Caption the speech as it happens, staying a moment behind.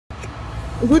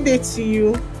Good day to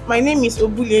you. My name is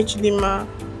Obuli Chidima.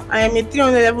 I am a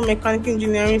 300 level mechanical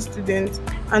engineering student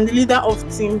and the leader of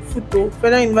Team FUTO,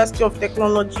 Federal University of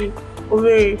Technology,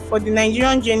 Owerri, for the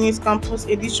Nigerian Genius Campus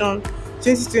Edition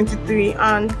 2023,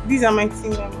 and these are my team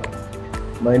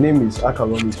members. My name is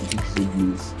Akaloni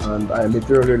Tutukisigis, and I am a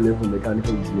 300 level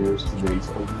mechanical engineering student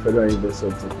of the Federal University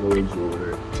of Technology,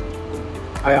 Owerri.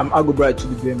 I am Agobra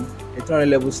Chidibem, a 300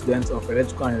 level student of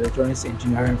Electrical and Electronics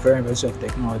Engineering, Federal University of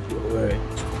Technology,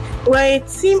 Owerri. We are a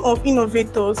team of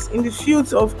innovators in the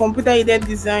fields of computer-aided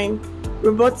design,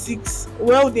 robotics,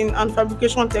 welding, and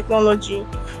fabrication technology,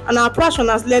 and our passion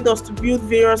has led us to build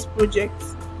various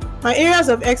projects. My areas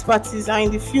of expertise are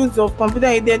in the fields of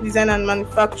computer-aided design and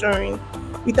manufacturing,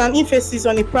 with an emphasis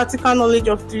on the practical knowledge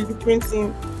of 3D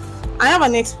printing. I have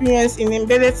an experience in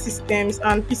embedded systems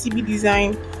and PCB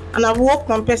design, and I've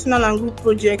worked on personal and group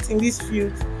projects in these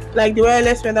fields, like the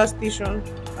wireless weather station.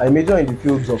 I major in the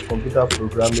fields of computer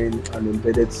programming and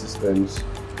embedded systems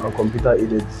and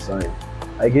computer-aided design.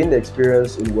 I gained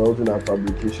experience in welding and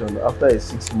fabrication after a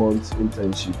 6-month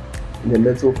internship in a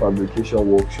metal fabrication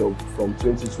workshop from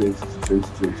 2020 to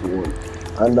 2021.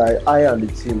 And I and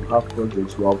the team have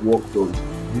projects we have worked on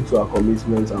due to our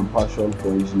commitment and passion for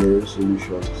engineering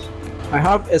solutions. I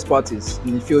have expertise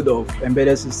in the field of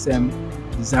embedded system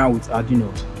design with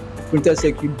Arduino, printed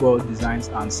circuit board designs,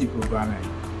 and C programming.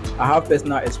 I have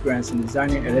personal experience in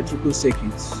designing electrical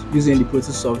circuits using the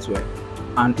Proto software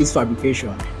and its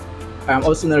fabrication. I am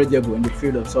also knowledgeable in the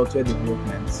field of software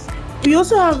development. We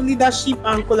also have leadership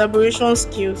and collaboration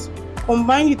skills,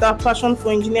 combined with our passion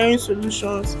for engineering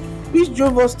solutions, which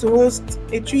drove us to host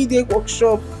a 3-day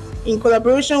workshop in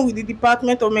collaboration with the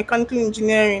Department of Mechanical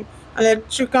Engineering and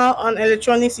Electrical and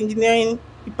Electronics Engineering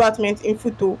Department in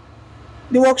FUTO.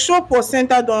 The workshop was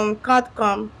centered on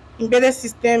CAD/CAM, embedded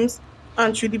systems,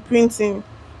 and 3D printing.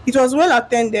 It was well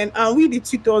attended, and we, the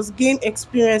tutors, gained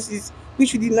experiences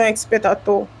which we did not expect at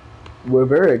all. We were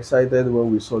very excited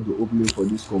when we saw the opening for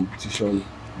this competition.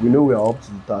 We know we are up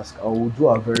to the task and we'll do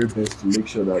our very best to make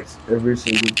sure that every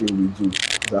single thing we do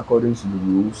is according to the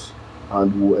rules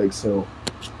and we'll excel.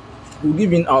 We'll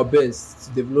give in our best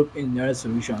to develop engineering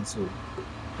solutions to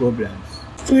problems.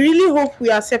 We really hope we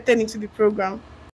are accepted into the program.